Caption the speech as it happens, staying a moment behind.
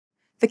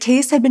The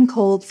case had been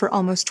cold for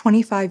almost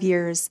 25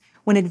 years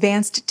when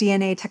advanced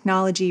DNA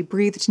technology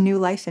breathed new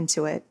life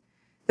into it.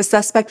 The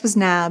suspect was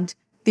nabbed,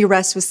 the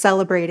arrest was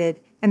celebrated,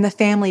 and the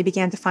family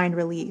began to find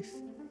relief.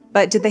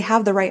 But did they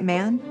have the right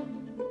man?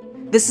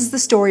 This is the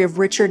story of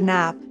Richard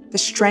Knapp, the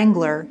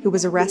strangler who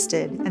was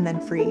arrested and then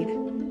freed.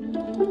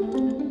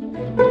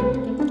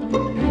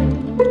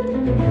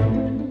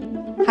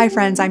 Hi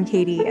friends, I'm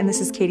Katie, and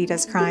this is Katie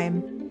Does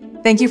Crime.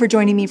 Thank you for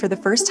joining me for the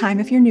first time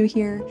if you're new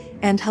here,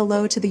 and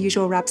hello to the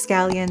usual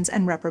rapscallions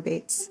and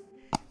reprobates.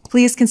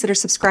 Please consider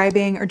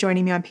subscribing or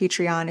joining me on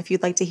Patreon if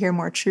you'd like to hear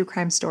more true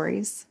crime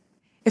stories.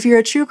 If you're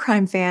a true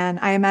crime fan,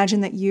 I imagine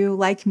that you,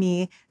 like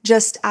me,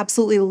 just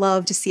absolutely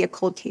love to see a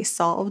cold case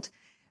solved.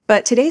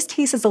 But today's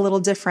case is a little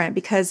different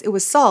because it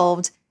was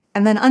solved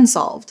and then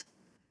unsolved.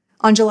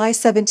 On July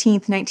 17,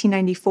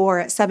 1994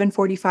 at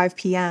 7:45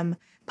 p.m.,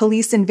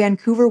 police in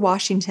Vancouver,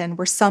 Washington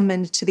were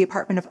summoned to the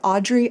apartment of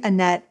Audrey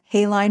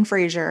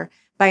Frasier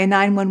by a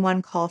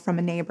 911 call from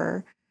a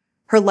neighbor.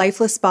 Her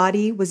lifeless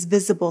body was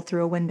visible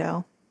through a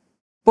window.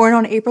 Born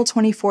on April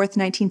 24,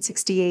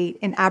 1968,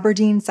 in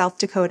Aberdeen, South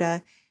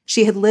Dakota,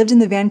 she had lived in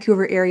the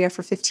Vancouver area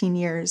for 15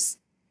 years.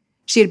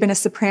 She had been a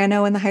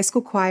soprano in the high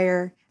school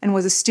choir and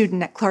was a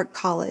student at Clark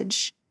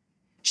College.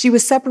 She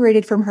was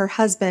separated from her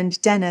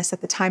husband, Dennis,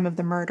 at the time of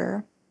the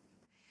murder.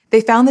 They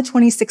found the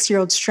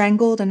 26-year-old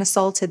strangled and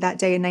assaulted that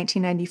day in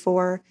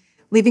 1994,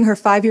 leaving her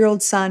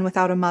 5-year-old son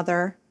without a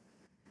mother.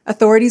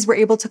 Authorities were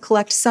able to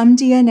collect some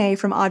DNA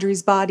from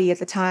Audrey's body at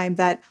the time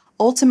that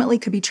ultimately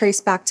could be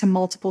traced back to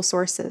multiple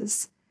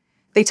sources.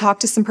 They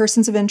talked to some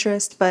persons of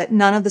interest, but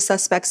none of the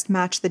suspects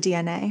matched the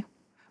DNA.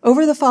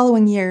 Over the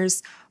following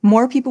years,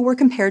 more people were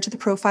compared to the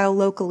profile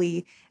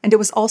locally, and it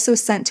was also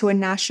sent to a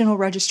national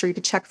registry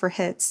to check for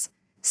hits.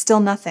 Still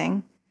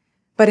nothing.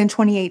 But in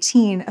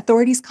 2018,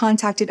 authorities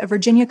contacted a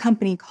Virginia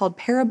company called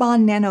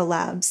Parabon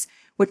Nanolabs,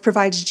 which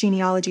provides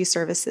genealogy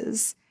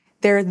services.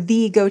 They're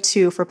the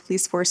go-to for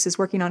police forces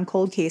working on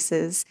cold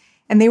cases,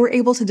 and they were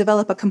able to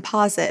develop a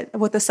composite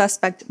of what the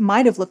suspect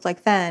might have looked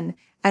like then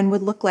and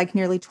would look like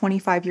nearly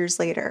 25 years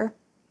later.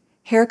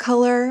 Hair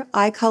color,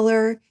 eye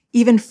color,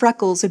 even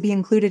freckles would be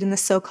included in the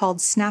so-called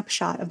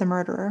snapshot of the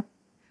murderer.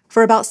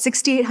 For about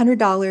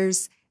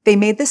 $6,800, they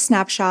made this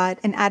snapshot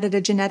and added a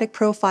genetic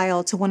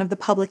profile to one of the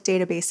public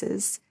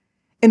databases.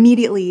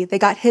 Immediately, they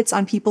got hits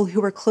on people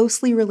who were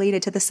closely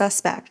related to the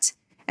suspect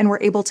and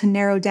were able to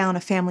narrow down a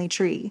family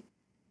tree.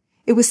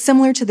 It was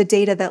similar to the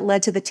data that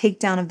led to the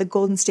takedown of the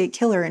Golden State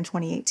Killer in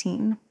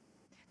 2018.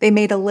 They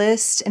made a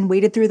list and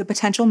weighted through the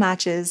potential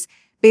matches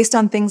based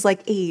on things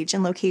like age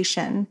and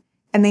location,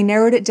 and they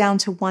narrowed it down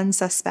to one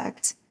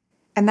suspect.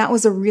 And that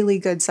was a really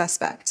good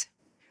suspect.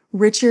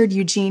 Richard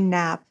Eugene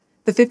Knapp.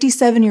 The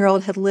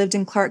 57-year-old had lived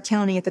in Clark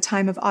County at the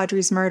time of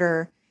Audrey's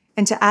murder,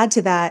 and to add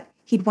to that,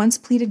 he'd once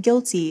pleaded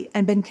guilty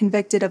and been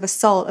convicted of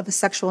assault of a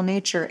sexual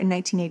nature in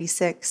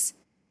 1986.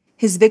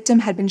 His victim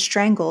had been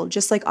strangled,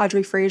 just like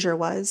Audrey Frasier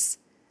was.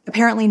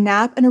 Apparently,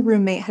 Knapp and a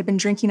roommate had been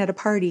drinking at a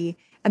party,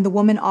 and the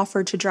woman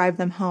offered to drive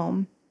them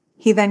home.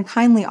 He then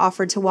kindly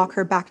offered to walk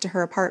her back to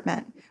her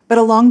apartment, but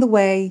along the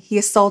way, he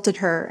assaulted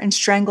her and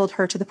strangled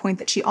her to the point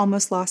that she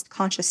almost lost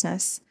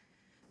consciousness.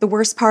 The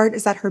worst part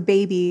is that her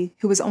baby,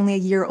 who was only a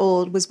year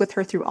old, was with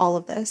her through all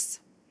of this.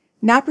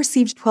 Knapp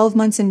received 12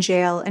 months in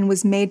jail and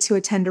was made to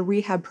attend a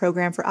rehab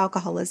program for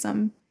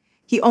alcoholism.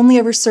 He only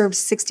ever served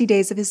 60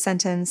 days of his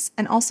sentence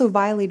and also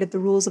violated the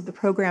rules of the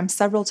program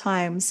several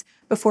times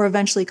before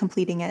eventually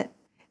completing it.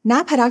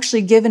 Knapp had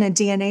actually given a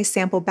DNA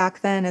sample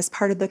back then as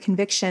part of the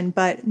conviction,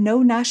 but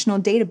no national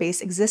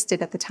database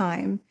existed at the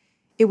time.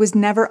 It was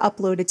never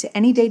uploaded to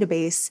any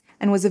database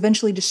and was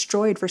eventually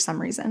destroyed for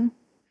some reason.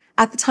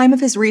 At the time of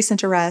his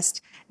recent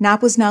arrest,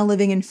 Knapp was now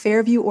living in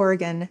Fairview,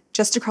 Oregon,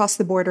 just across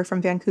the border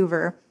from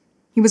Vancouver.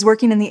 He was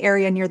working in the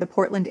area near the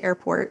Portland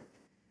airport.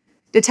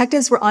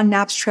 Detectives were on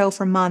Knapp's trail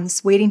for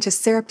months, waiting to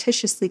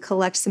surreptitiously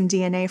collect some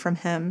DNA from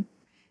him.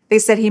 They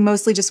said he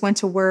mostly just went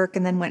to work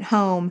and then went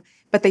home,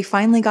 but they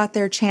finally got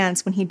their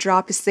chance when he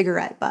dropped a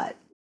cigarette butt.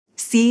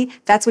 See,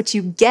 that's what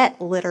you get,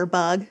 litter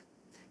bug.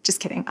 Just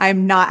kidding.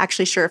 I'm not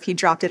actually sure if he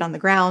dropped it on the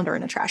ground or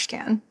in a trash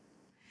can.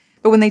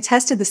 But when they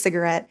tested the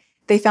cigarette,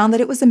 they found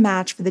that it was a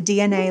match for the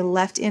DNA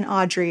left in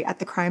Audrey at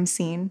the crime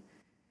scene.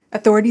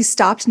 Authorities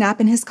stopped Knapp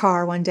in his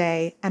car one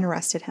day and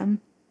arrested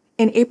him.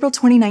 In April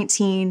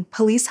 2019,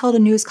 police held a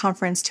news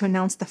conference to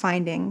announce the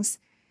findings.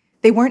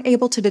 They weren't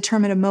able to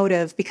determine a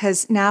motive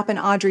because Knapp and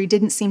Audrey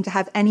didn't seem to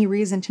have any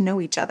reason to know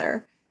each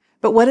other.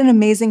 But what an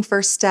amazing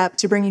first step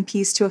to bringing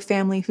peace to a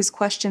family whose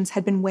questions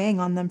had been weighing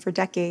on them for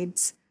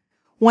decades.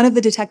 One of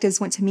the detectives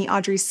went to meet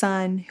Audrey's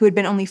son, who had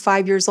been only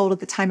 5 years old at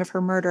the time of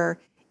her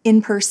murder, in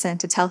person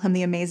to tell him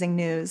the amazing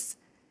news.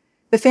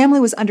 The family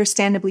was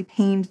understandably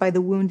pained by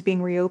the wound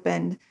being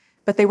reopened,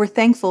 but they were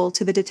thankful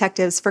to the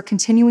detectives for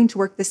continuing to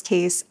work this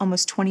case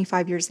almost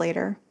 25 years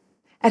later.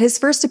 At his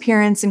first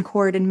appearance in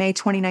court in May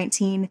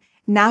 2019,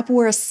 Knapp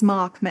wore a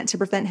smock meant to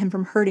prevent him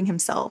from hurting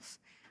himself.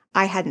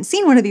 I hadn't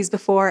seen one of these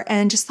before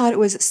and just thought it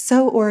was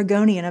so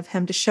Oregonian of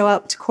him to show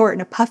up to court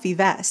in a puffy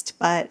vest,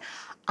 but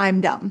I'm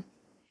dumb.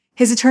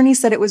 His attorney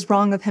said it was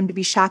wrong of him to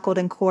be shackled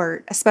in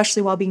court,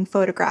 especially while being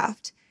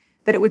photographed,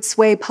 that it would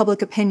sway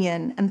public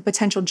opinion and the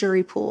potential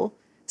jury pool,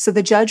 so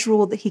the judge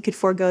ruled that he could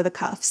forego the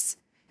cuffs.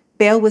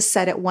 Bail was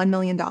set at $1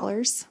 million.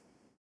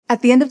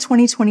 At the end of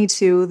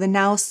 2022, the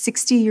now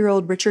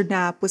 60-year-old Richard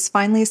Knapp was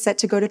finally set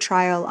to go to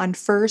trial on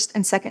first-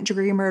 and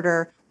second-degree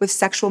murder with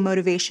sexual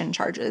motivation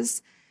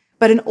charges.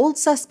 But an old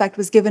suspect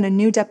was given a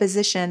new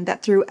deposition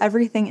that threw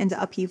everything into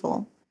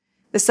upheaval.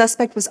 The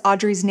suspect was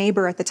Audrey's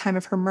neighbor at the time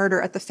of her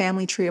murder at the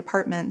Family Tree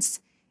Apartments,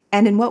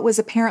 and in what was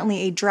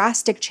apparently a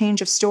drastic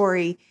change of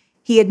story,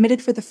 he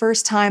admitted for the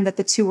first time that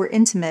the two were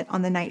intimate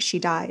on the night she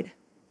died.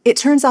 It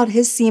turns out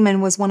his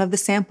semen was one of the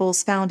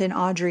samples found in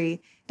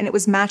Audrey, and it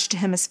was matched to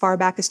him as far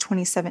back as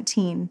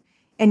 2017,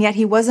 and yet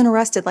he wasn't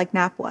arrested like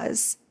Knapp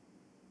was.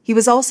 He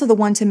was also the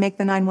one to make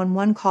the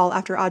 911 call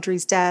after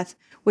Audrey's death,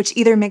 which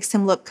either makes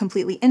him look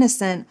completely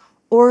innocent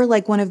or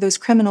like one of those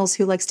criminals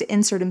who likes to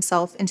insert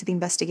himself into the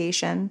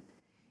investigation.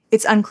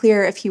 It's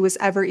unclear if he was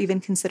ever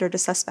even considered a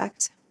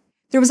suspect.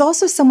 There was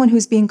also someone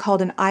who's being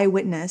called an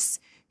eyewitness,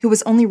 who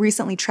was only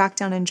recently tracked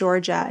down in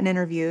Georgia and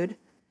interviewed.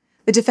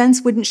 The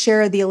defense wouldn't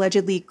share the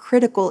allegedly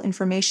critical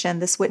information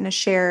this witness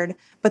shared,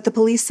 but the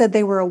police said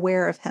they were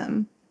aware of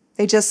him.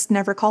 They just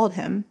never called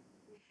him.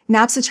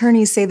 Knapp's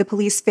attorneys say the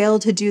police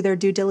failed to do their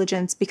due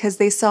diligence because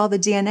they saw the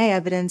DNA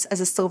evidence as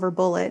a silver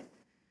bullet.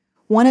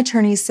 One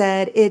attorney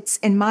said, "It's,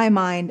 in my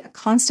mind, a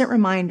constant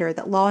reminder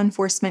that law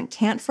enforcement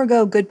can't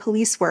forgo good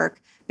police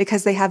work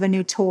because they have a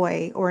new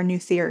toy or a new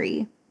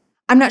theory."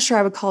 I'm not sure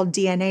I would call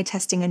DNA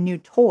testing a new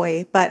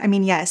toy, but I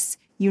mean, yes,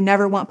 you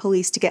never want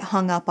police to get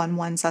hung up on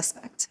one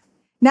suspect.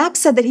 Knapp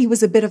said that he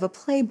was a bit of a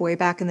playboy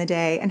back in the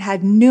day and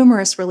had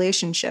numerous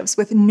relationships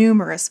with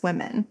numerous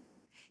women.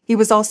 He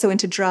was also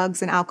into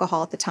drugs and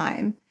alcohol at the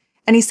time.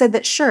 And he said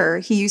that sure,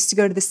 he used to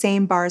go to the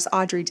same bars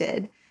Audrey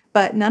did,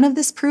 but none of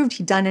this proved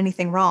he'd done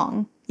anything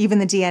wrong, even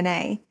the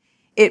DNA.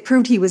 It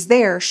proved he was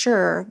there,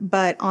 sure,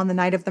 but on the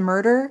night of the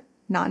murder,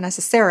 not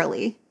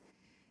necessarily.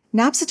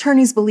 Knapp's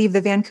attorneys believe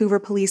the Vancouver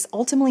police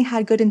ultimately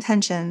had good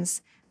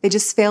intentions. They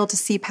just failed to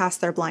see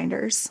past their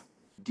blinders.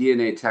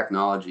 DNA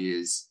technology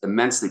is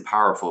immensely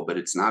powerful, but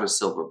it's not a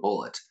silver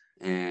bullet.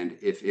 And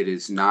if it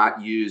is not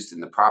used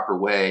in the proper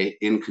way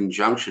in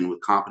conjunction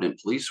with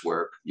competent police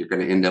work, you're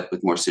going to end up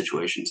with more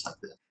situations like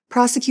this.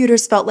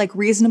 Prosecutors felt like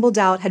reasonable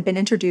doubt had been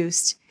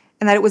introduced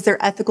and that it was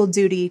their ethical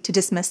duty to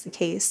dismiss the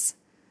case.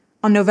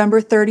 On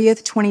November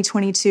 30th,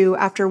 2022,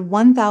 after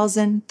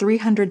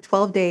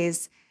 1,312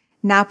 days,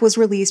 Knapp was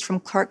released from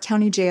Clark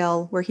County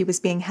Jail where he was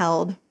being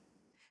held.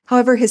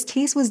 However, his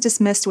case was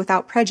dismissed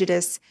without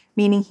prejudice,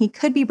 meaning he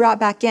could be brought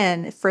back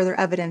in if further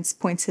evidence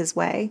points his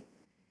way.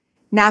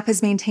 Knapp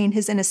has maintained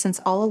his innocence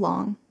all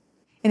along.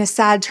 In a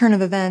sad turn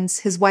of events,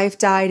 his wife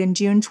died in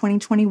June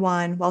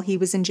 2021 while he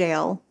was in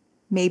jail,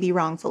 maybe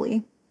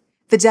wrongfully.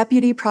 The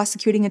deputy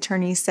prosecuting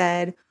attorney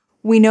said,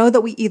 "We know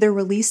that we either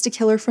released a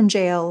killer from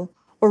jail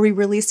or we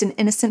released an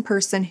innocent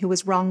person who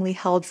was wrongly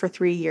held for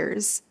 3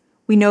 years.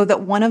 We know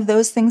that one of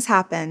those things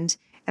happened,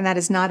 and that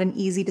is not an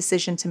easy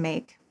decision to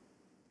make."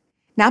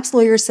 Knapp's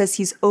lawyer says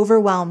he's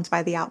overwhelmed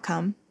by the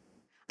outcome.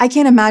 "I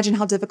can't imagine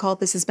how difficult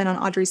this has been on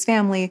Audrey's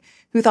family,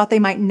 who thought they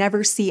might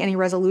never see any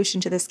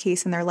resolution to this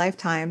case in their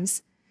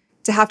lifetimes.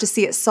 To have to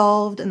see it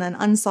solved and then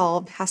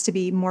unsolved has to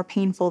be more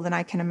painful than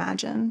I can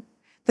imagine."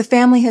 The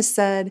family has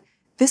said,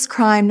 "This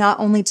crime not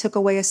only took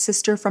away a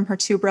sister from her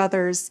 2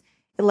 brothers,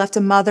 it left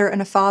a mother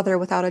and a father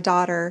without a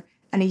daughter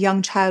and a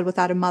young child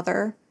without a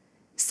mother.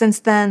 Since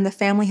then, the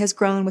family has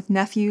grown with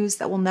nephews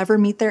that will never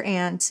meet their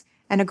aunt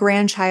and a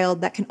grandchild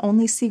that can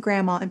only see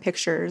grandma in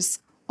pictures,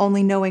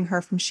 only knowing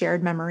her from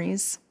shared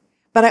memories."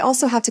 But I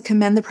also have to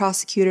commend the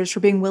prosecutors for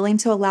being willing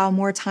to allow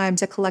more time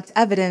to collect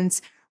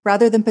evidence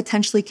rather than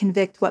potentially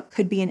convict what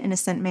could be an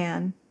innocent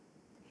man.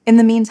 In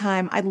the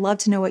meantime, I'd love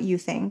to know what you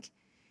think.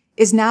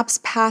 Is Knapp's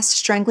past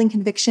strangling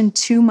conviction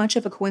too much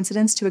of a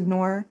coincidence to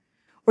ignore?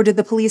 Or did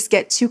the police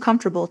get too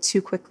comfortable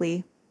too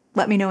quickly?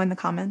 Let me know in the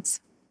comments.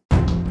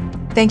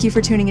 Thank you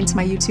for tuning into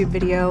my YouTube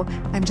video.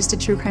 I'm just a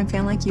true crime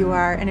fan like you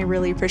are, and I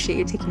really appreciate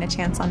you taking a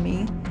chance on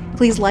me.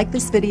 Please like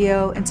this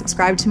video and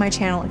subscribe to my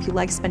channel if you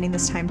like spending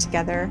this time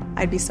together.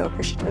 I'd be so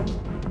appreciative.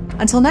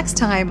 Until next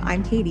time,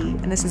 I'm Katie,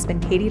 and this has been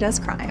Katie Does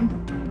Crime.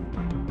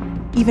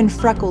 Even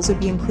Freckles would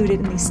be included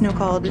in the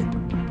snow-called.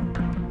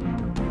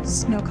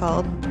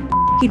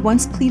 He'd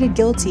once pleaded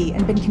guilty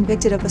and been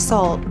convicted of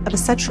assault of a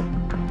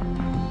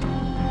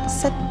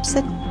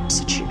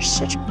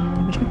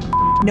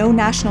No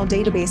national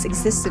database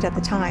existed at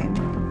the time.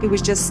 It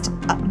was just,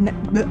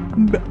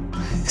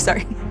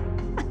 sorry.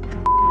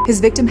 His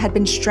victim had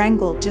been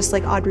strangled just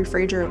like Audrey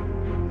Frasier.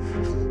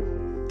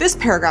 This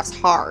paragraph's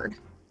hard.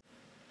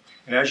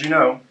 And as you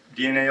know,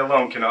 DNA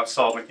alone cannot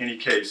solve any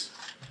case.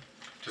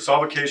 To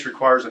solve a case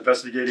requires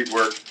investigative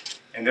work,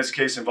 and this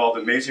case involved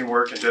amazing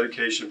work and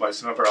dedication by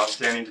some of our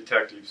outstanding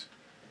detectives.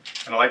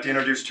 And I'd like to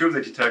introduce 2 of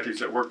the detectives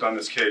that worked on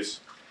this case,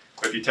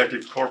 by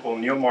Detective Corporal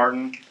Neil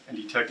Martin and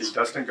Detective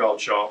Dustin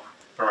Galdshaw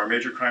from our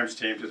Major Crimes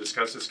team to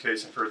discuss this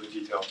case in further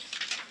detail.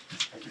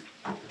 Thank you.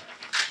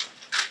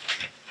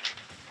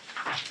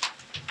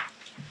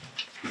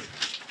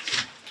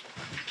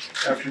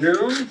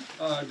 Afternoon,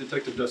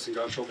 Detective Dustin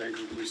Gottschall,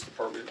 Vancouver Police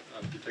Department.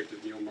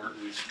 Detective Neil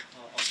Martins,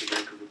 also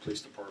Vancouver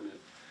Police Department.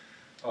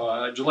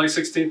 July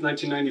 16th,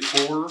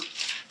 1994,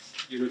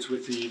 units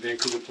with the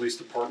Vancouver Police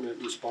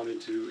Department responded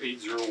to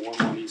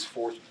 8011 East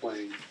 4th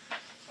Plain.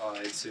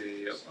 It's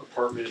a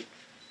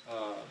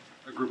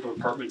group of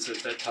apartments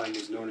at that time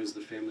was known as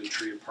the Family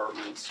Tree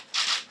Apartments.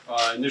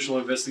 Initial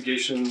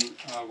investigation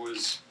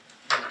was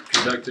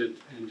conducted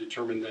and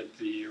determined that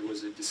there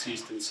was a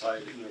deceased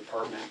inside an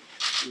apartment.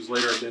 It was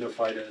later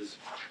identified as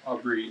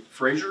Audrey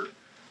Frasier,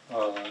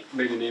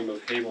 maiden name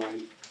of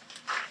Hayline.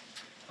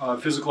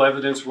 Physical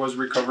evidence was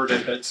recovered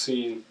at that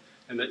scene,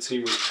 and that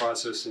scene was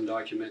processed and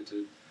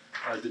documented.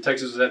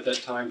 Detectives at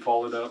that time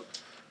followed up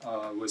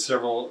with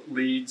several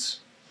leads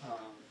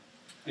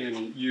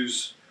and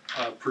used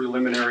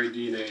preliminary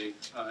DNA.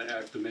 I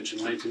have to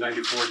mention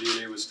 1994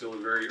 DNA was still a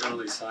very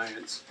early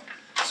science,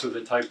 so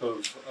the type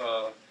of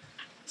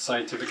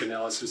scientific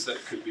analysis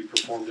that could be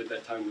performed at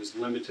that time was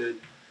limited.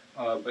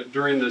 But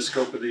during the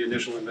scope of the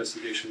initial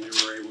investigation, they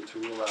were able to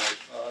rule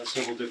out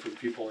several different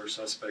people or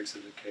suspects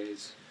in the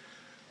case.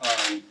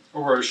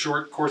 Over a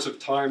short course of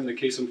time, the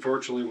case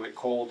unfortunately went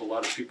cold. A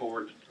lot of people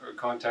were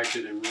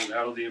contacted and ruled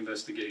out of the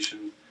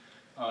investigation,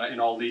 and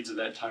all leads at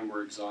that time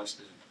were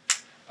exhausted.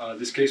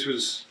 This case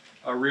was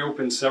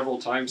reopened several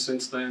times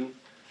since then,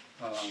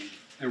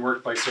 and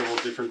worked by several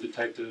different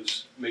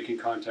detectives, making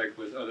contact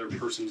with other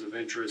persons of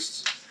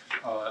interest,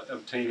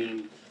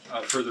 obtaining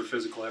further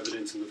physical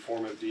evidence in the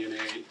form of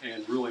DNA,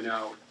 and ruling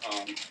out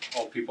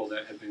all people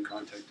that had been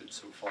contacted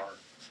so far.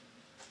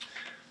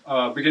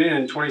 Beginning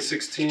in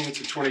 2016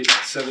 to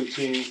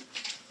 2017,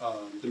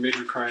 the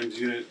Major Crimes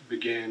Unit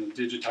began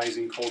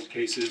digitizing cold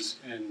cases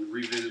and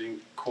revisiting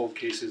cold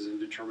cases and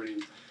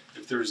determining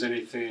if there's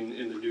anything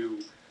in the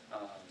new,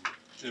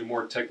 in a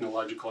more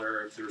technological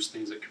era, if there's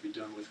things that could be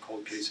done with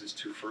cold cases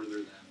to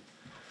further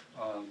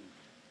them.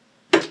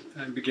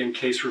 And began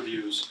case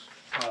reviews.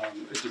 A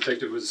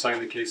detective was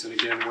assigned the case and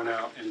again went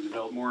out and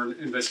developed more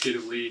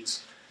investigative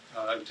leads,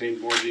 obtained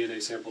more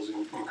DNA samples,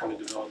 and kind of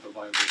developed a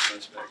viable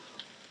suspect.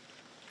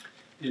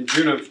 In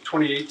June of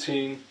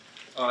 2018,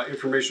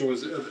 information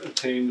was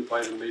obtained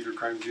by the Major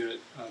Crimes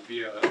Unit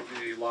via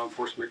a law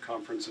enforcement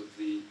conference of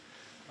the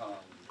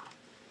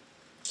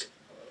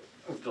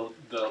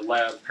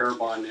lab,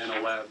 Parabon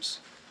Nano Labs,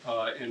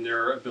 and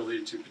their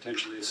ability to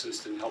potentially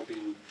assist in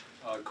helping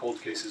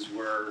cold cases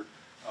where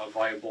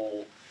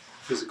viable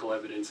physical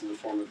evidence in the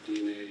form of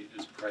DNA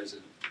is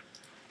present.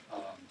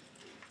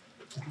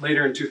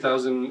 Later in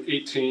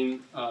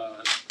 2018,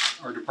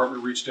 our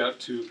department reached out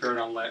to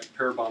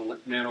Parabon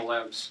Nano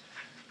Labs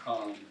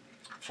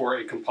for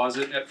a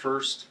composite at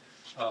first,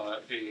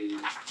 a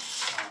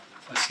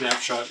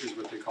snapshot is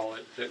what they call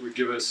it, that would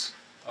give us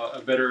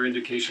a better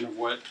indication of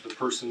what the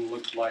person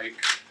looked like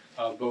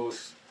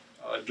both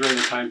during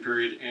the time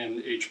period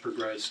and age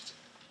progressed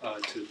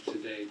to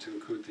today, to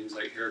include things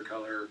like hair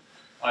color,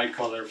 eye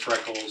color,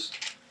 freckles,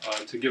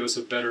 to give us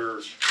a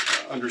better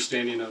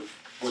understanding of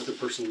what the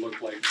person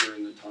looked like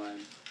during the time.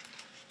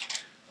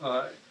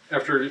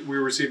 After we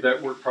received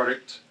that work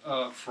product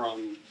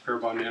from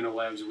Parabon Nano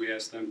Labs, we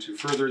asked them to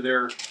further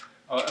their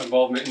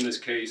involvement in this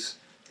case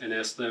and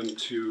asked them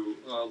to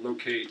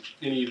locate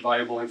any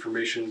viable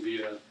information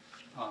via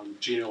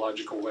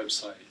genealogical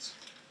websites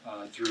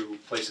through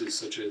places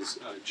such as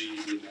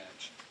GED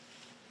Match.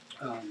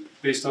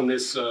 Based on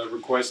this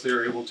request, they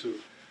were able to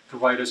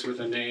provide us with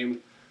a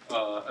name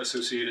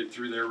associated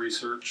through their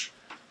research,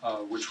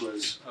 which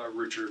was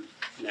Richard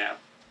Knapp.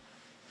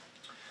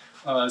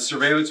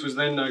 Surveillance was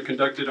then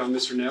conducted on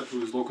Mr. Knapp, who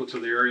was local to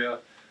the area.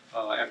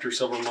 After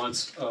several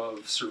months of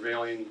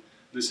surveilling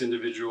this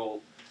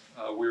individual,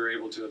 we were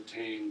able to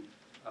obtain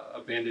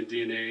abandoned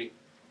DNA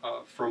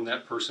from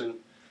that person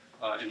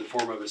in the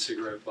form of a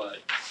cigarette butt.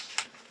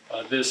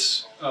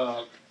 This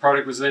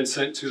product was then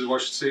sent to the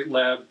Washington State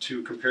lab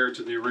to compare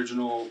to the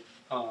original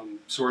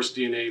source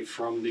DNA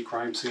from the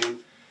crime scene,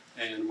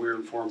 and we were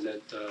informed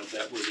that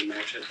that was a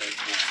match at that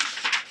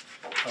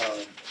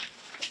time.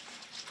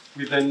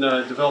 We then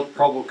developed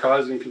probable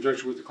cause in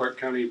conjunction with the Clark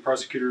County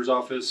Prosecutor's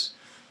Office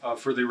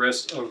for the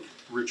arrest of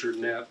Richard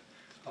Knapp,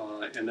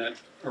 and that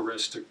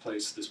arrest took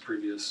place this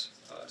previous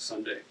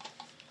Sunday.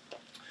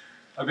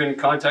 I've been in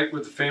contact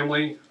with the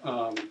family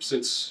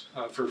since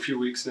for a few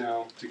weeks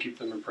now to keep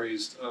them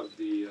appraised of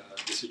the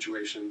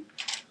situation.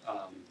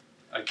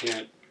 I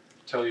can't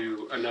tell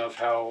you enough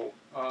how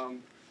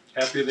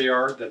happy they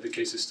are that the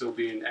case is still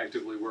being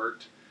actively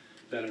worked,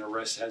 that an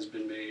arrest has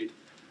been made.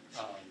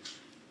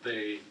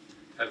 They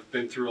have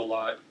been through a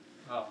lot.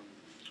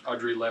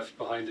 Audrey left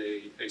behind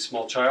a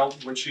small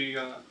child when she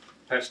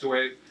passed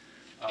away,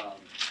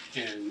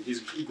 and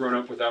he's grown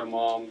up without a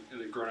mom, and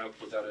they've grown up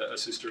without a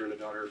sister and a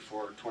daughter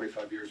for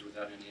 25 years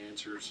without any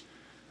answers.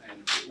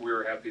 And we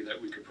were happy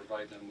that we could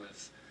provide them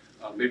with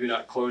maybe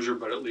not closure,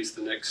 but at least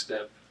the next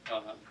step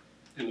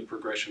in the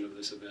progression of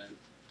this event.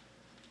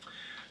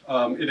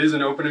 It is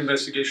an open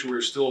investigation.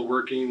 We're still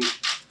working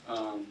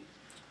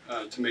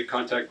to make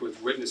contact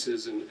with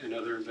witnesses and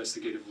other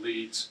investigative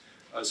leads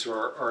So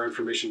our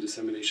information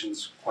dissemination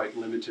is quite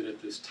limited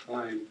at this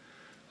time,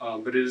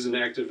 but it is an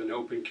active and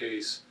open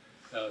case.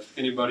 If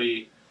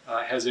anybody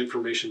has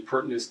information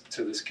pertinent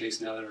to this case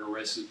now that an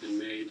arrest has been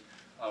made,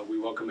 we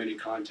welcome any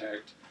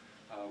contact.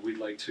 We'd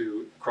like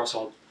to cross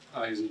all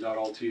I's and dot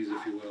all T's,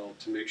 if you will,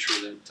 to make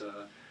sure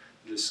that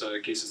this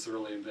case is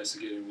thoroughly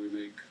investigated and we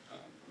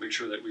make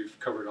sure that we've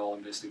covered all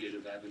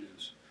investigative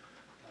avenues.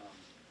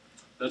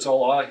 That's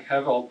all I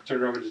have. I'll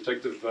turn it over to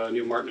Detective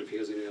Neil Martin if he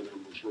has any other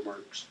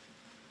remarks.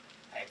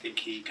 I think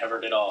he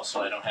covered it all,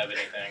 so I don't have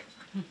anything.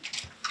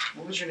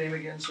 What was your name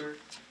again, sir?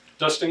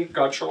 Dustin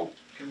Gottschall.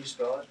 Can you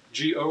spell it?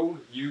 Goudschal.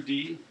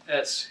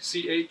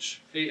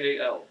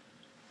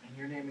 And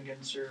your name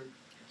again, sir?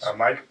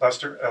 Mike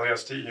Lester,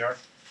 Lester.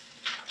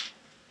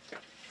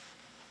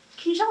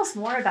 Can you tell us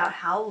more about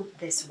how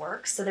this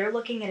works? So they're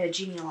looking at a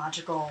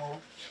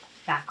genealogical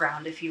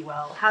background, if you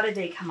will. How did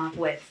they come up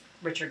with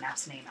Richard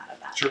Knapp's name out of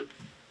that? Sure.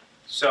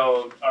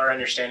 So our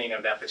understanding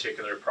of that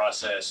particular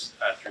process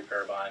through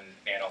Parabon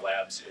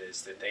Nanolabs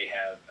is that they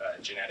have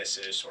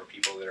geneticists or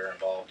people that are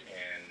involved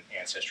in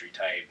ancestry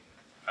type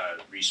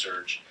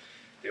research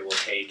that will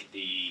take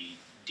the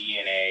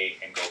DNA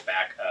and go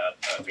back up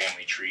a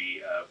family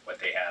tree of what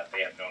they have.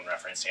 They have known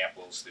reference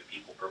samples that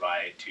people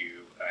provide to,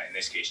 in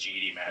this case,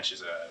 GED Match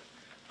is a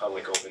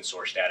public open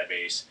source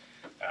database.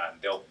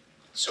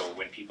 So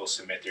when people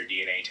submit their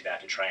DNA to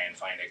that to try and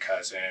find a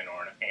cousin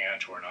or an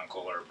aunt or an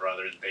uncle or a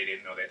brother that they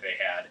didn't know that they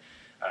had,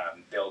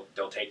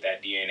 they'll take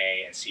that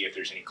DNA and see if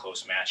there's any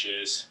close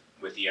matches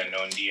with the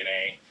unknown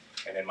DNA.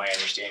 And then my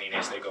understanding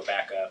is they go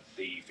back up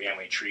the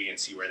family tree and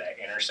see where that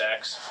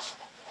intersects.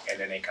 And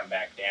then they come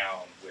back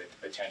down with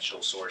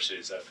potential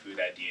sources of who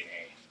that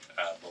DNA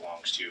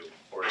belongs to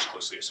or is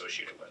closely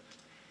associated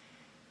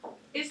with.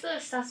 Is the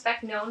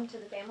suspect known to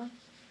the family?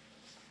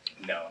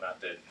 No, not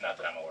that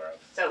I'm aware of.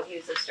 So he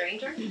was a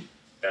stranger?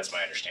 That's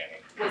my understanding.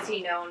 Was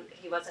he known,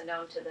 he wasn't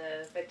known to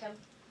the victim?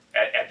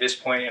 At this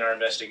point in our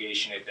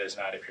investigation, it does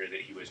not appear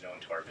that he was known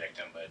to our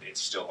victim, but it's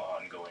still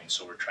ongoing,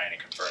 so we're trying to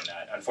confirm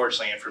that.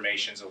 Unfortunately,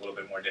 information is a little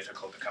bit more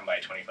difficult to come by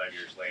 25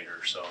 years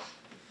later, so.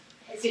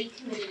 Has he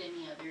committed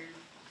any other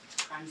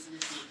crimes of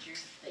this nature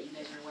that you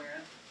guys are aware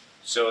of?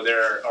 So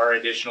there are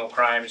additional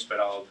crimes, but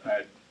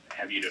I'd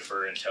have you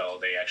defer until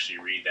they actually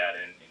read that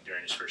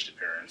during his first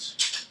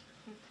appearance.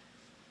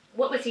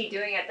 What was he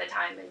doing at the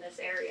time in this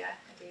area?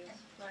 Have you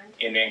learned?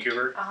 In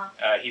Vancouver?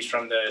 Uh-huh. He's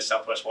from the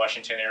Southwest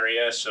Washington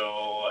area, so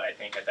I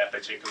think at that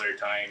particular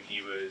time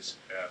he was,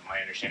 my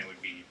understanding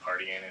would be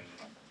partying and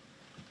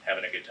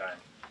having a good time.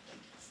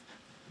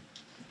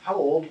 How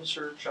old was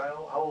her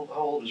child? How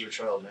old is your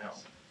child now?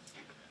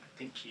 I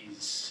think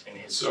he's in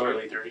his So,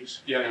 early 30s.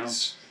 Yeah,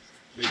 he's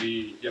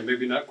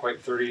maybe not quite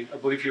 30. I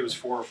believe he was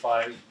 4 or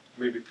 5,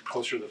 maybe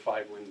closer to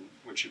 5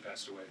 when she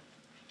passed away.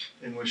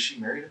 And was she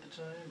married at the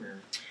time,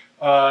 or?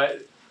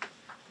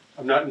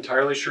 I'm not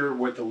entirely sure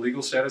what the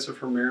legal status of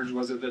her marriage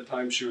was at that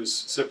time. She was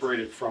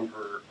separated from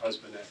her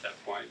husband at that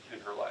point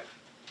in her life.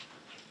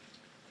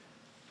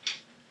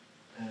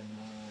 And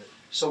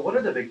so what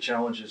are the big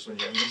challenges when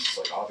this is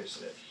like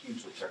obviously a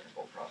hugely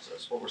technical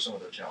process. What were some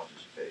of the challenges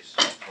you faced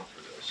going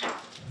through this?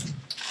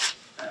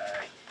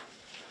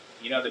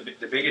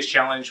 The biggest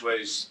challenge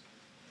was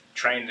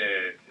trying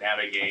to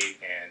navigate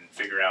and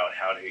figure out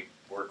how to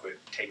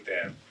take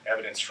the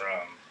evidence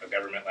from a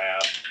government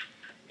lab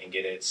and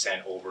get it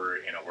sent over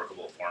in a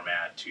workable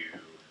format to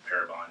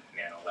Parabon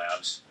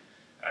Nanolabs.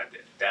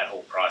 That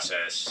whole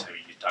process,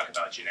 you talk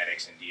about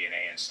genetics and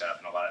DNA and stuff,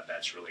 and a lot of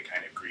that's really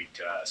kind of Greek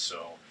to us.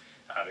 So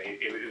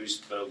it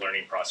was the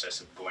learning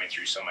process of going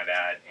through some of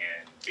that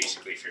and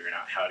basically figuring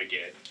out how to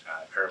get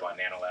Parabon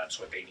Nanolabs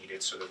what they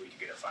needed so that we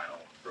could get a final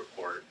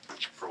report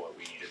for what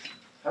we needed.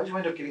 How did you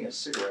end up getting a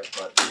cigarette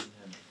butt?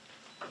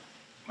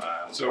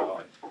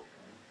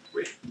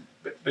 We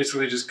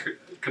basically just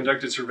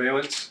conducted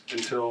surveillance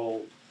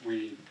until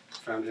we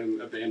found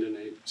him abandon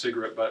a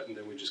cigarette butt, and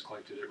then we just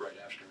collected it right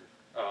after.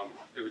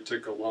 It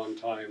took a long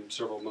time,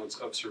 several months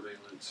of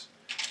surveillance,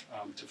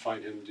 to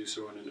find him do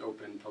so in an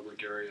open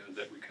public area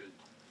that we could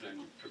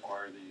then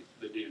acquire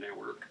the DNA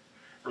work,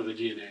 or the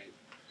DNA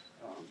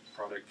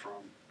product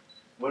from.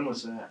 When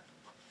was that?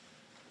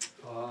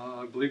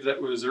 I believe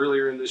that was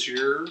earlier in this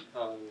year.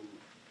 I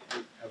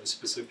don't have a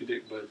specific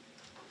date, but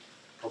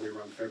probably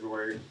around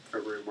February,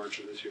 March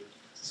of this year.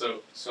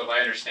 So if I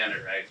understand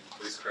it right,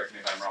 please correct me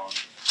if I'm wrong,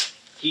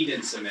 he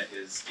didn't submit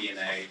his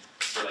DNA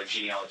for like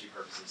genealogy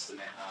purposes to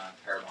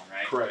Parabon,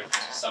 right? Correct.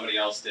 Somebody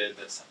else did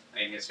that's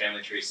in his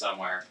family tree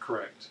somewhere.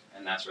 Correct.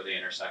 And that's where they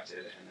intersected,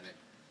 and then it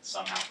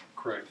somehow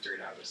figured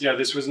out. Yeah,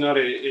 this was not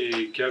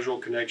a casual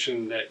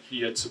connection that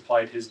he had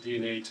supplied his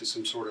DNA to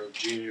some sort of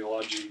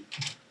genealogy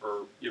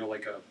or,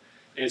 like a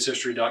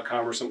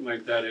Ancestry.com or something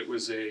like that. It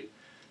was a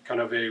kind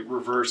of a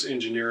reverse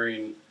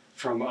engineering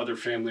from other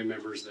family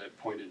members that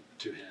pointed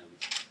to him.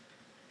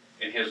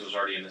 And his was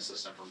already in the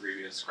system for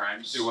previous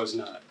crimes? It was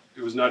not.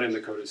 It was not in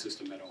the CODA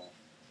system at all,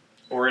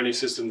 or any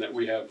system that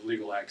we have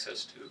legal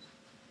access to.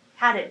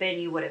 Had it been,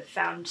 you would have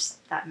found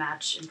that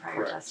match in prior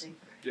Correct. testing.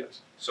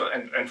 Yes. So,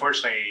 and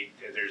unfortunately,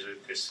 there's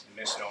this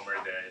misnomer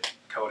that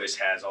CODIS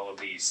has all of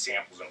these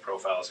samples and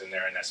profiles in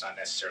there, and that's not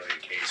necessarily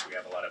the case. We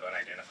have a lot of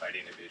unidentified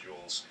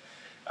individuals.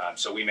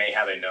 So we may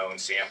have a known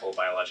sample,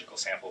 biological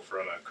sample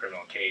from a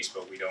criminal case,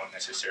 but we don't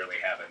necessarily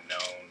have a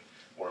known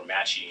or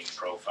matching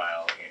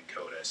profile in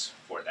CODIS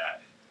for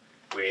that.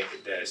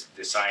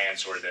 The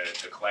science or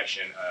the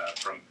collection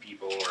from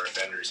people or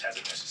offenders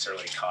hasn't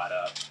necessarily caught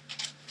up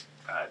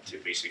to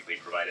basically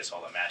provide us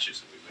all the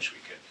matches that we wish we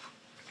could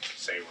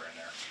say were in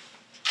there.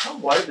 How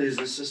widely is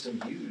this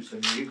system used? I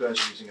mean, you guys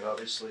are using it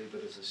obviously,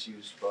 but is this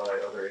used by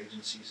other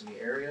agencies in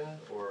the area,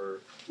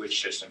 or?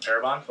 Which system,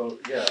 Parabon? Oh,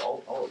 yeah,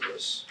 all of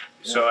this.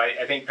 Yeah. So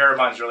I think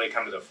Parabon's really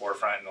come to the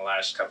forefront in the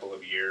last couple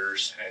of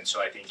years, and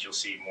so I think you'll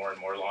see more and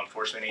more law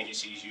enforcement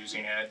agencies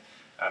using it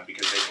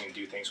because they can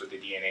do things with the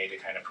DNA to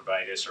kind of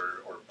provide us or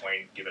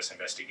give us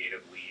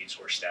investigative leads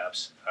or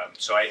steps.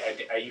 So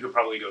you could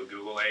probably go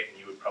Google it, and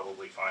you would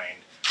probably find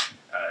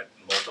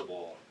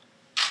multiple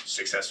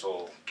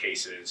successful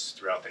cases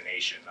throughout the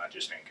nation, not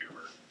just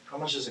Vancouver. How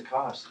much does it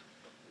cost?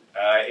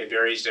 It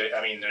varies.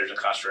 I mean, there's a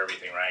cost for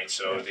everything, right?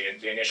 So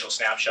the initial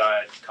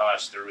snapshot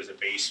cost, there was a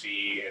base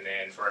fee, and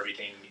then for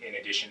everything in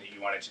addition that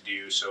you wanted to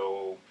do,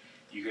 so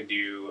you could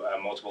do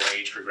multiple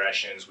age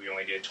progressions. We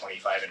only did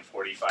 25 and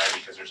 45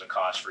 because there's a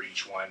cost for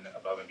each one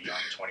above and beyond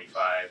the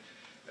 25.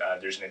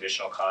 There's an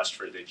additional cost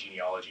for the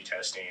genealogy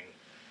testing.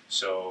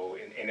 So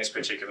in this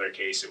particular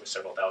case, it was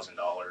several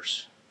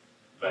 $1,000s.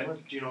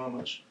 But do you know how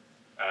much?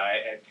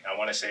 I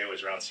want to say it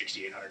was around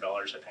 $6,800,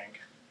 I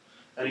think.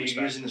 And are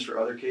you using this for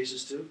other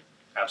cases too?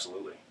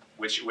 Absolutely.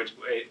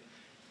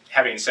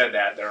 Having said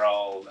that, they're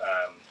all,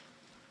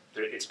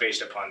 it's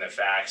based upon the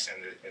facts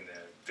and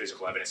the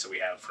physical evidence that we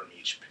have from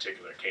each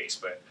particular case.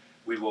 But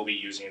we will be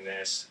using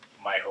this.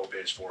 My hope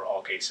is for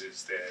all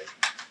cases that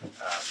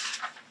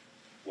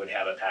would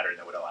have a pattern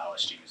that would allow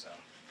us to use them.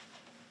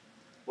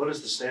 What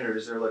is the standard?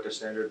 Is there like a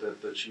standard that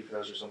the chief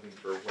has or something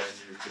for when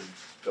you can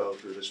go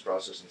through this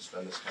process and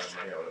spend this kind of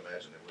money? I would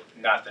imagine it would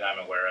be. Not that I'm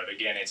aware of.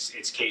 Again,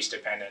 it's case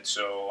dependent,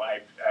 so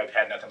I've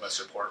had nothing but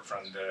support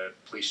from the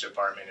police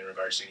department in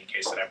regards to any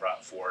case that I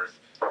brought forth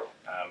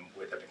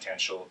with the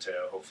potential to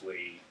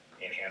hopefully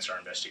enhance our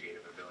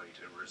investigative ability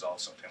to resolve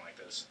something like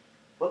this.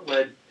 What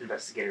led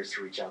investigators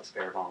to reach out to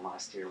Parabon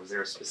last year? Was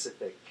there a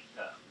specific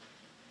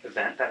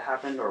event that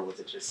happened, or was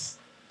it just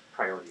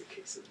priority of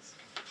cases?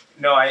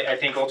 No, I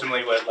think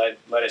ultimately what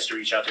led us to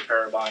reach out to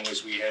Parabon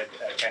was we had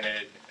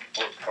attended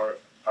part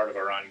of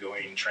our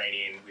ongoing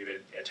training. We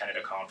had attended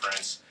a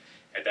conference.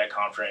 At that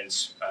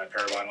conference,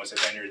 Parabon was a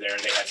vendor there.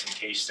 They had some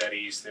case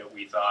studies that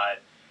we thought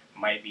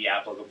might be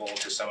applicable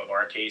to some of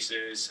our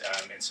cases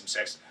and some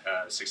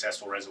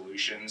successful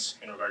resolutions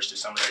in regards to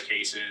some of their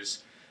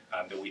cases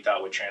that we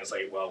thought would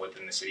translate well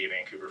within the city of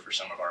Vancouver for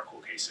some of our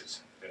cool cases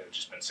that have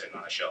just been sitting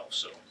on a shelf.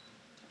 So,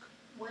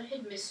 what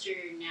had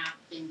Mr. Knapp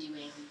been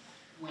doing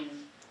when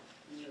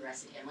you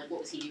arrested him? Like,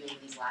 what was he doing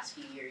these last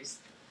few years?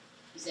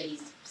 You said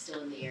he's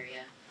still in the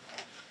area.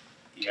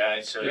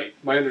 Yeah, so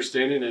my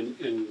understanding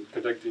in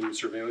conducting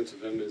surveillance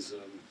of him is,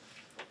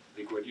 I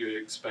think what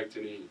you expect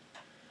any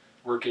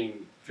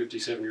working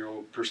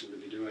 57-year-old person to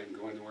be doing,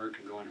 going to work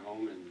and going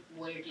home. And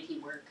where did he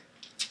work?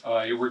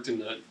 He worked in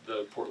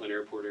the Portland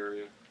Airport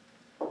area.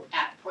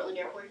 At Portland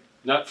Airport?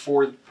 Not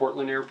for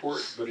Portland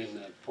Airport, but in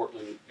the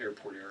Portland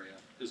Airport area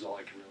is all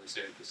I can really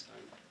say at this time.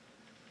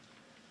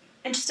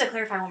 And just to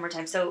clarify one more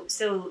time,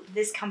 so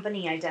this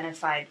company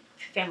identified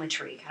family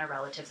tree kind of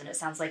relatives, and it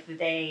sounds like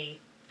they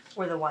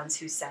were the ones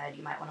who said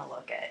you might want to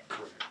look at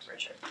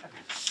Richard. Okay.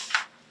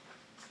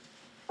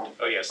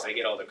 oh yes, they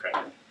get all the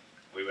credit.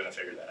 We wouldn't have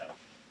figured that out.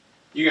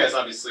 You guys,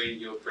 obviously,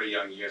 you look pretty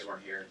young. You guys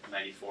weren't here in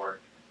 '94,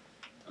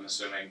 I'm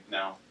assuming.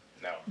 No?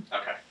 No.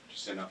 Okay.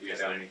 Just didn't know if you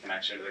guys had any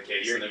connection to the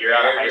case. You're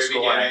out of high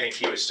school, and I think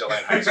he was still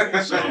in high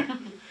school.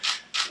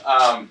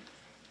 So.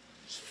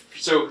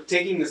 So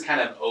taking this kind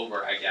of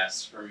over, I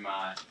guess, from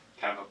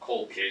kind of a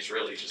cold case,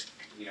 really just,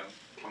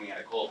 coming at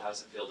it cold, how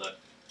does it feel to,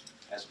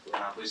 as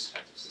police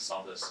detectives, to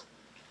solve this?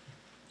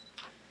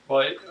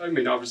 Well, I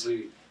mean,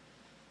 obviously,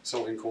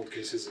 solving cold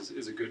cases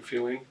is a good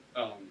feeling.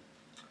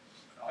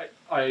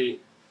 I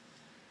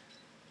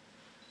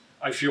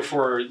feel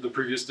for the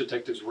previous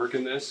detectives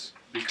working this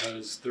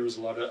because there was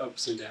a lot of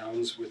ups and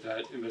downs with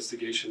that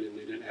investigation, and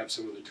they didn't have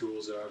some of the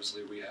tools that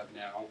obviously we have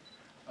now.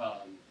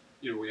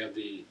 We have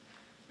the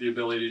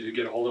ability to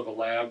get a hold of a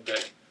lab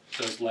that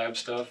does lab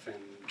stuff and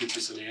gets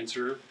us an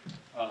answer.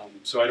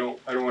 So I don't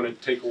want to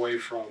take away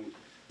from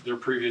their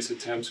previous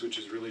attempts, which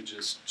is really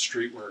just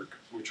street work,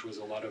 which was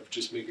a lot of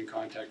just making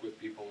contact with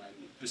people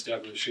and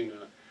establishing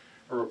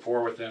a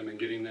rapport with them and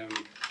getting them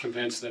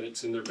convinced that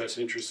it's in their best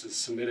interest to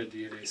submit a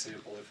DNA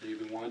sample if they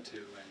even want to.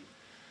 And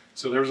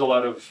so there was a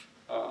lot of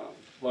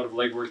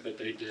legwork that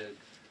they did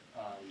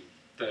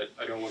that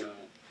I don't want to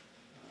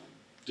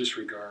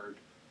disregard.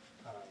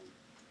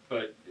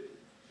 But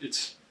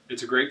it's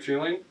a great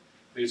feeling.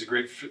 I think it's a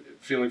great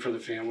feeling for the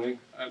family.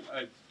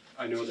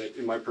 I know that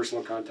in my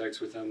personal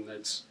context with them,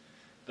 that's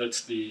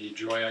the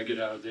joy I get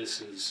out of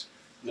this is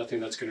nothing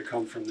that's going to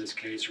come from this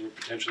case or what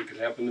potentially could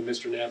happen to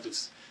Mr. Knapp.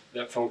 It's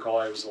that phone call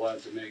I was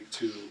allowed to make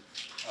to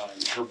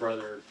her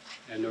brother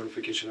and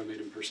notification I made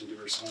in person to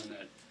her son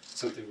that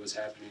something was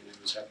happening and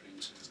it was happening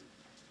soon.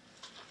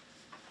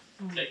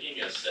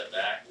 Taking a step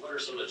back, what are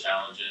some of the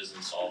challenges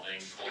in solving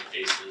cold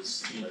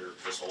cases that are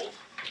this old?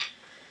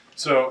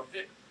 So,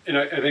 and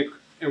I think,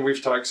 and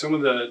we've talked, some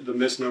of the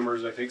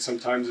misnomers I think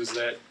sometimes is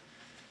that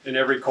in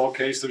every cold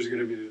case there's going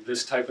to be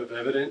this type of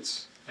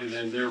evidence, and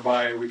then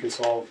thereby we can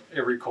solve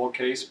every cold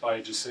case by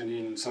just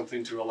sending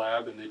something to a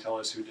lab and they tell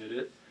us who did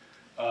it.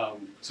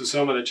 So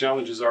some of the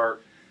challenges are,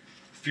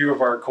 few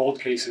of our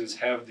cold cases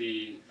have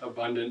the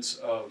abundance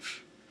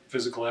of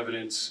physical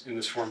evidence in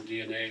this form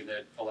DNA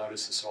that allowed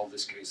us to solve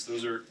this case.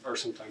 Those are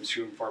sometimes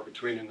few and far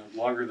between, and the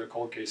longer the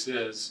cold case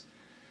is,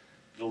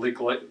 the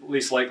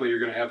least likely you're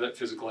going to have that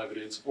physical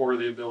evidence or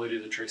the ability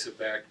to trace it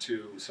back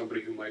to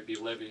somebody who might be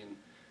living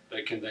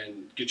that can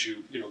then get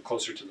you,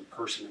 closer to the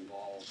person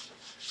involved.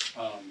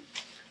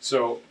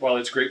 So while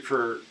it's great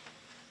for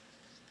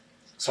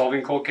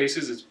solving cold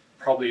cases, it's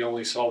probably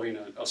only solving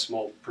a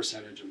small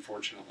percentage,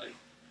 unfortunately.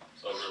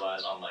 So it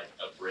relies on like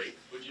a break,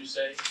 would you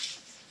say?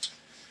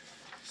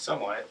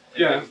 Somewhat.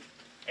 Yeah.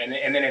 And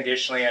then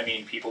additionally, I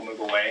mean, people move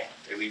away,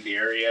 they leave the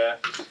area,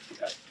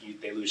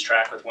 they lose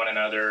track with one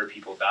another,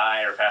 people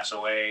die or pass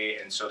away,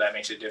 and so that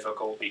makes it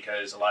difficult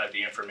because a lot of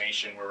the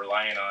information we're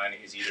relying on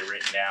is either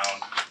written down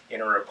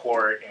in a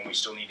report, and we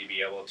still need to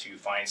be able to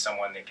find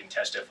someone that can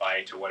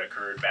testify to what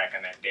occurred back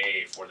in that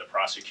day for the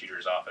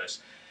prosecutor's office.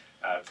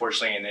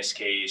 Fortunately, in this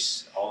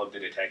case, all of the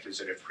detectives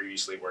that have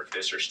previously worked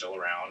this are still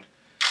around,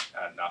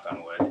 knock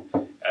on wood,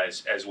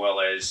 as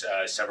well as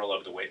several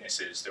of the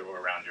witnesses that were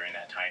around during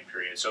that time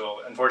period.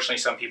 So unfortunately,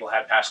 some people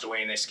have passed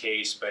away in this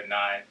case, but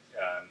not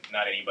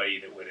anybody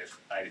that would have,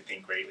 I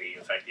think, greatly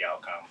affect the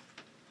outcome.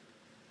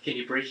 Can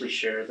you briefly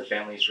share the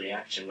family's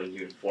reaction when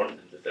you informed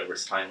them that there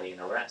was finally an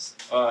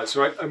arrest?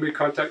 So I made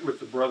contact with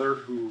the brother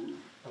who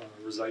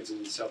resides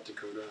in South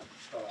Dakota.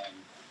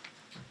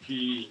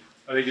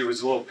 I think he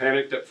was a little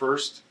panicked at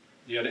first.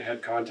 He hadn't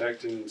had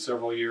contact in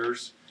several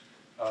years.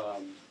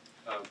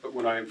 But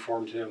when I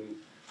informed him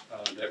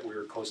that we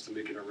were close to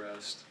making an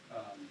arrest,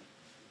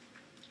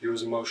 he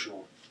was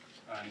emotional.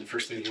 And the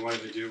first thing he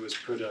wanted to do was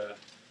put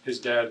his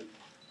dad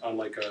on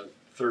like a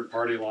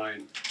third-party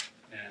line,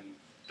 and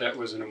that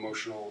was an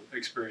emotional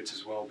experience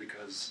as well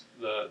because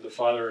the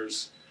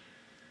father's,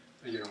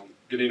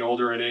 getting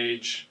older in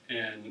age,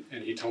 and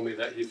he told me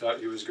that he thought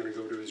he was going to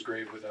go to his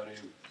grave without any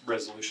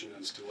resolution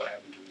as to what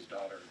happened to his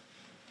daughter.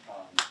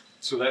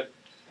 So that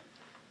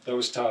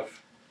was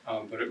tough,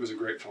 but it was a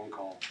great phone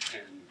call,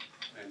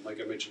 and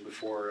like I mentioned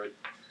before,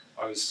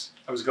 I was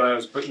glad I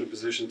was put in a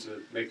position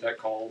to make that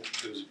call.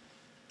 It was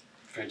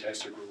a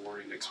fantastic,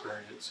 rewarding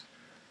experience.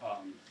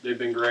 They've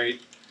been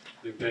great.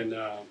 They've been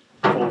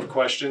full of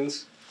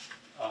questions.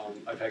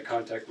 I've had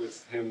contact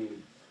with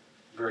him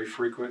very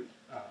frequent,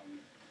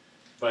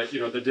 but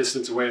the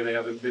distance away, they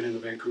haven't been in the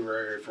Vancouver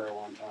area for a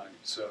long time,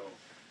 so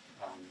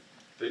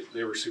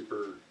they were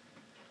super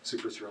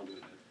thrilled with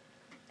it.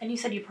 And you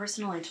said you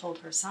personally told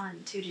her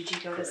son too. Did you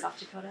go to South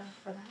Dakota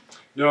for that?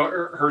 No,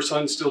 her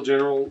son's still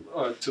general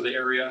to the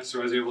area,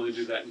 so I was able to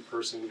do that in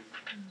person.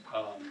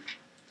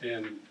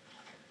 And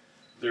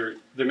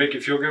they make you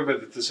feel good, but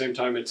at the same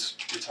time, it's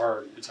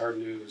hard. It's hard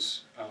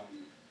news.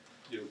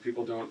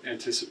 People don't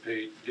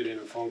anticipate getting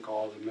a phone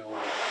call in the middle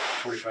of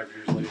 25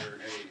 years later,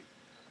 hey,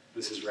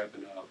 this is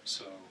wrapping up.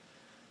 So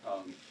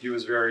he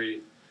was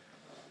very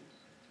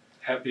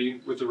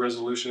happy with the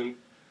resolution,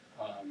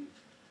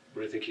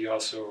 but I think he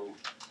also,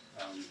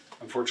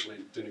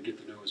 unfortunately, didn't get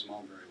to know his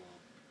mom very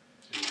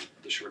well in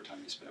the short time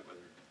he spent with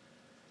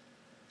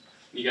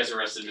her. You guys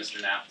arrested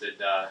Mr. Knapp.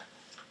 Did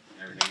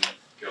everything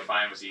go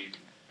fine? Did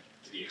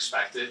he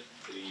expect it?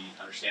 Did he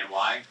understand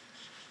why?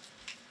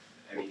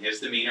 I mean, his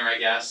demeanor, I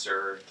guess,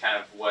 or kind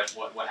of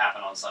what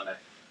happened on Sunday?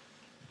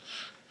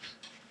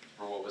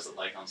 Or what was it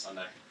like on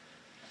Sunday?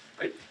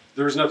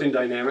 There was nothing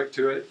dynamic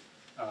to it.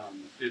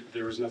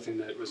 There was nothing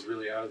that was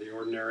really out of the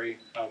ordinary.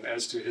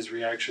 As to his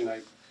reaction,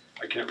 I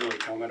can't really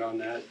comment on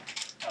that.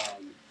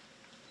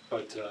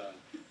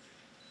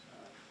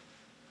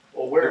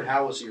 Well, where and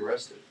how was he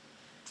arrested?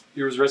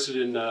 He was arrested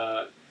in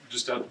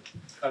just out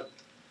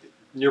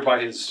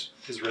nearby his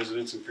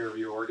residence in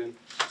Fairview, Oregon.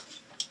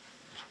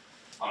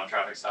 On a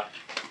traffic stop?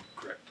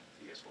 Correct.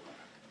 You guys will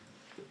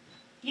know.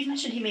 You've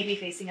mentioned he may be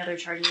facing other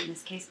charges in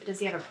this case, but does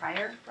he have a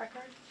prior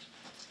record?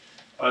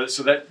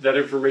 So that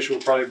information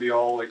will probably be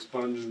all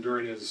expunged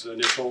during his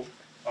initial,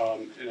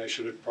 and I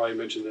should have probably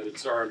mentioned that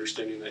it's our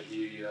understanding that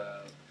he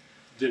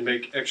did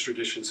make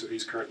extradition, so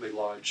he's currently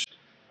lodged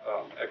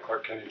at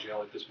Clark County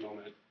Jail at this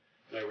moment,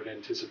 and I would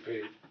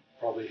anticipate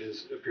probably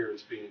his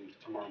appearance being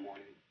tomorrow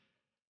morning.